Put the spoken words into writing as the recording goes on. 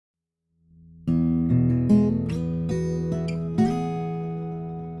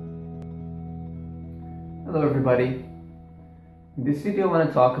everybody. In this video I want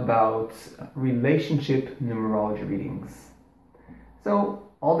to talk about relationship numerology readings. So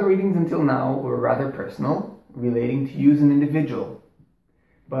all the readings until now were rather personal, relating to you as an individual.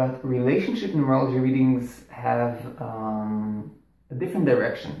 But relationship numerology readings have a different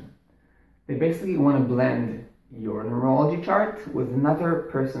direction. They basically want to blend your numerology chart with another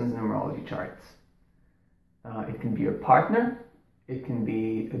person's numerology chart. It can be your partner, it can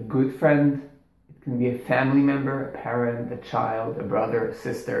be a good friend, it can be a family member, a parent, a child, a brother, a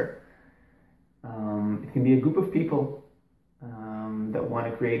sister. It can be a group of people that want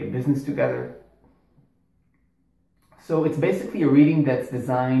to create a business together. So it's basically a reading that's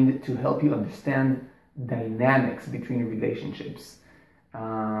designed to help you understand dynamics between relationships,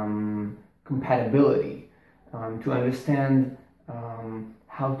 compatibility, to understand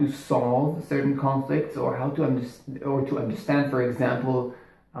how to solve certain conflicts, or how to understand, for example,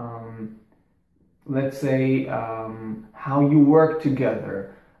 let's say how you work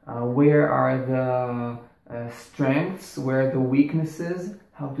together. Where are the strengths, where are the weaknesses,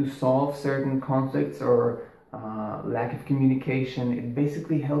 how to solve certain conflicts or lack of communication. It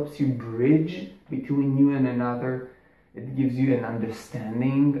basically helps you bridge between you and another. It gives you an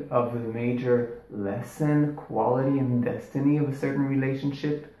understanding of the major lesson, quality, and destiny of a certain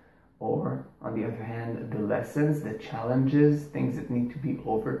relationship. Or, on the other hand, the lessons, the challenges, things that need to be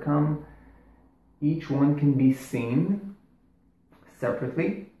overcome. Each one can be seen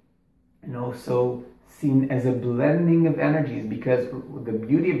separately and also seen as a blending of energies, because the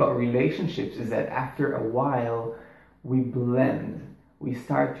beauty about relationships is that after a while we blend. We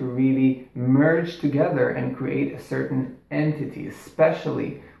start to really merge together and create a certain entity,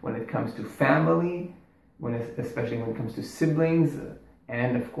 especially when it comes to family, especially when it comes to siblings,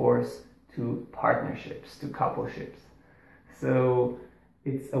 and of course to partnerships, to coupleships. So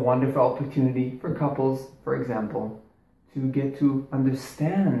it's a wonderful opportunity for couples, for example, to get to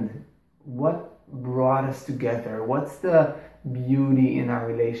understand what brought us together, what's the beauty in our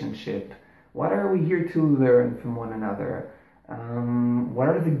relationship, what are we here to learn from one another, what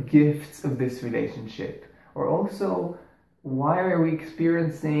are the gifts of this relationship, or also why are we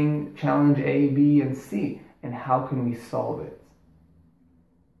experiencing challenge A, B, and C, and how can we solve it.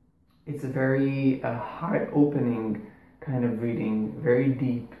 It's a very heart-opening kind of reading, very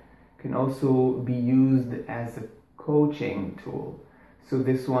deep, can also be used as a coaching tool. So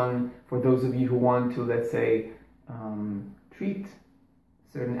this one, for those of you who want to, let's say, treat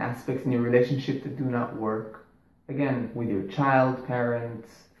certain aspects in your relationship that do not work, again, with your child, parent,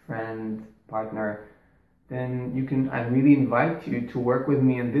 friend, partner, then I really invite you to work with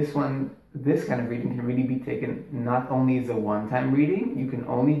me. And this kind of reading can really be taken not only as a one-time reading, you can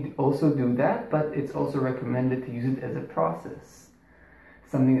also do that, but it's also recommended to use it as a process,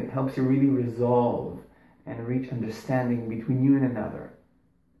 something that helps you really resolve and reach understanding between you and another.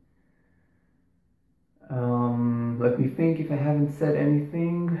 Let me think if I haven't said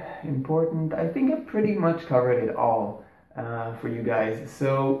anything important. I think I've pretty much covered it all for you guys.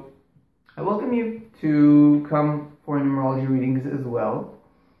 So I welcome you to come for numerology readings as well.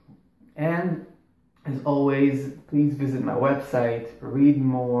 And as always, please visit my website, read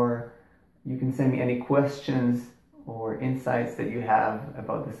more. You can send me any questions or insights that you have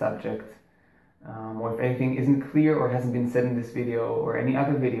about the subject. Or if anything isn't clear or hasn't been said in this video or any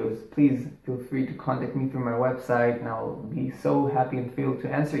other videos, please feel free to contact me through my website, and I'll be so happy and thrilled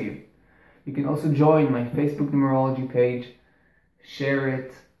to answer you. You can also join my Facebook numerology page, share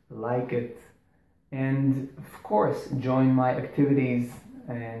it, like it, and of course join my activities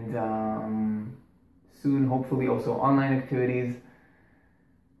and soon hopefully also online activities.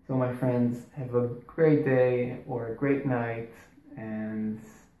 So my friends, have a great day or a great night, and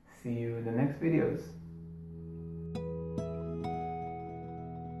see you in the next videos.